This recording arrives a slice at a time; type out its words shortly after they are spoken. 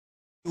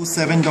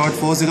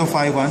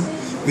27.4051,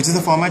 which is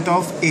the format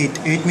of 8.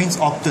 8 means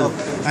octal,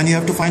 and you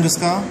have to find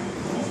uska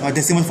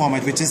decimal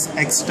format, which is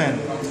x10.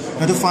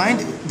 Now to find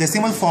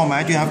decimal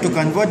format, you have to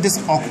convert this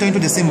octal into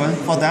decimal.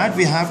 For that,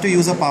 we have to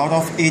use a power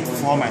of 8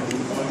 format.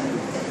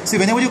 See,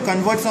 whenever you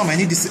convert from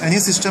any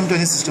system to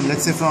any system,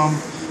 let's say if you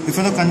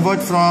want to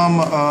convert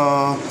from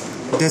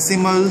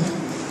decimal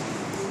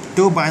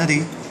to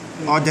binary,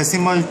 or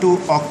decimal to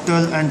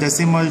octal, and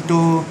decimal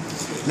to,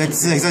 let's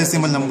say,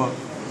 hexadecimal number,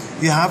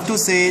 you have to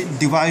say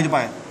divide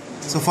by.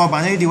 So for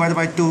binary, divide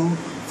by 2,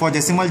 for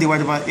decimal,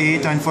 divide by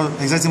 8, and for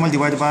hexadecimal,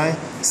 divide by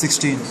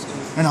 16.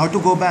 And how to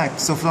go back?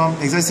 So from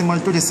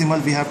hexadecimal to decimal,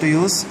 we have to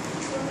use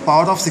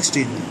power of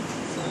 16.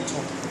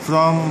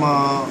 From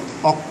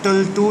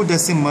octal to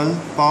decimal,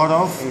 power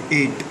of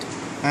 8.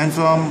 And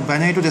from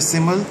binary to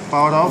decimal,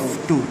 power of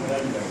 2.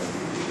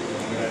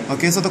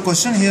 Okay, so the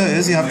question here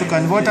is, you have to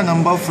convert a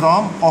number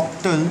from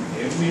octal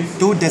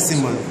to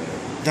decimal.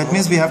 That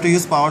means we have to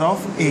use power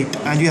of 8,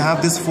 and you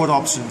have these 4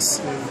 options.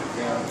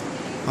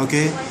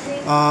 Okay,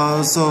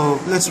 so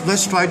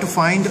let's try to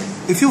find.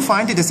 If you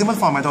find the decimal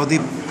format or the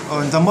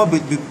number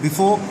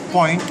before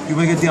point, you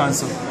will get the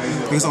answer,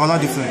 because all are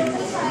different.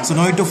 So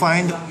no need to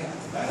find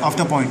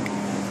after point.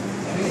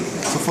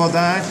 So for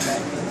that,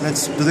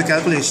 let's do the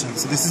calculation.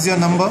 So this is your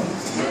number,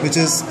 which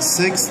is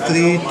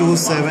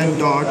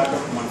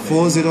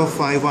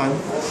 6327.4051.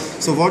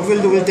 So what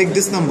we'll do, we'll take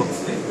this number.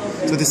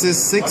 So this is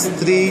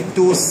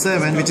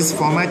 6327, which is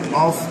format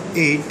of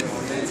 8.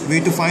 We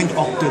need to find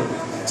octal.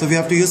 So we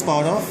have to use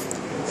power of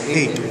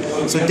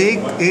 8. So take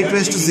 8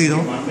 raised to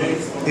 0,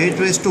 8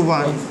 raised to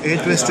 1,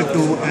 8 raised to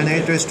 2, and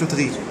 8 raised to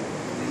 3,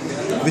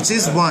 which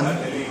is 1.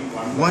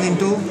 1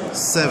 into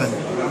 7,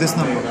 this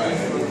number,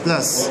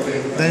 plus,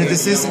 then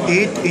this is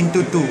 8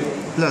 into 2,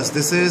 plus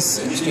this is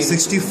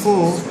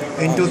 64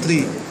 into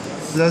 3,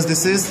 plus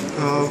this is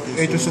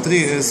 8 raised to 3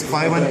 is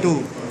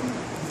 512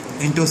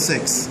 into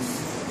 6.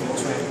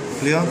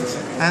 Clear?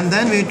 And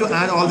then we need to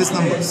add all these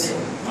numbers.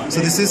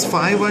 So this is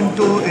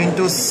 512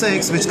 into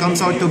 6, which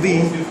comes out to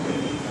be,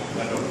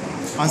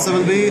 answer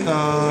will be,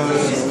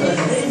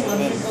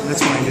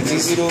 let's find it.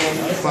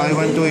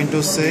 512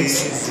 into 6,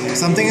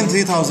 something in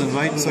 3000,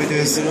 right? So it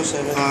is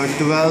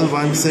 12,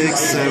 1, 6,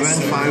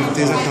 7, 5,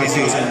 these are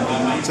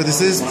 30. So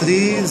this is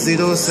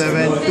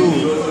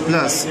 3072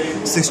 plus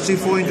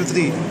 64 into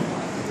 3,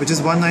 which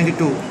is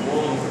 192.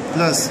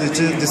 Plus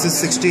this is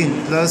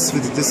 16, plus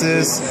this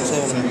is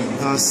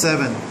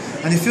 7.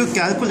 And if you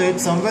calculate,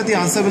 somewhere the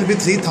answer will be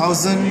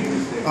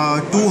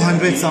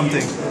 3200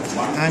 something.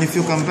 And if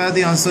you compare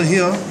the answer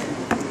here,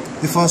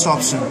 the first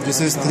option,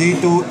 this is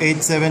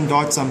 3287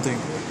 dot something.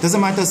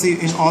 Doesn't matter, see,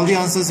 in all the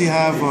answers you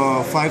have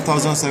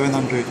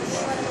 5700.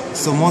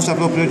 So most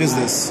appropriate is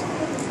this.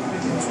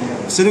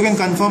 So you can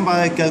confirm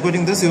by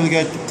calculating this, you will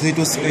get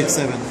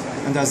 3287,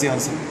 and that's the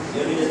answer.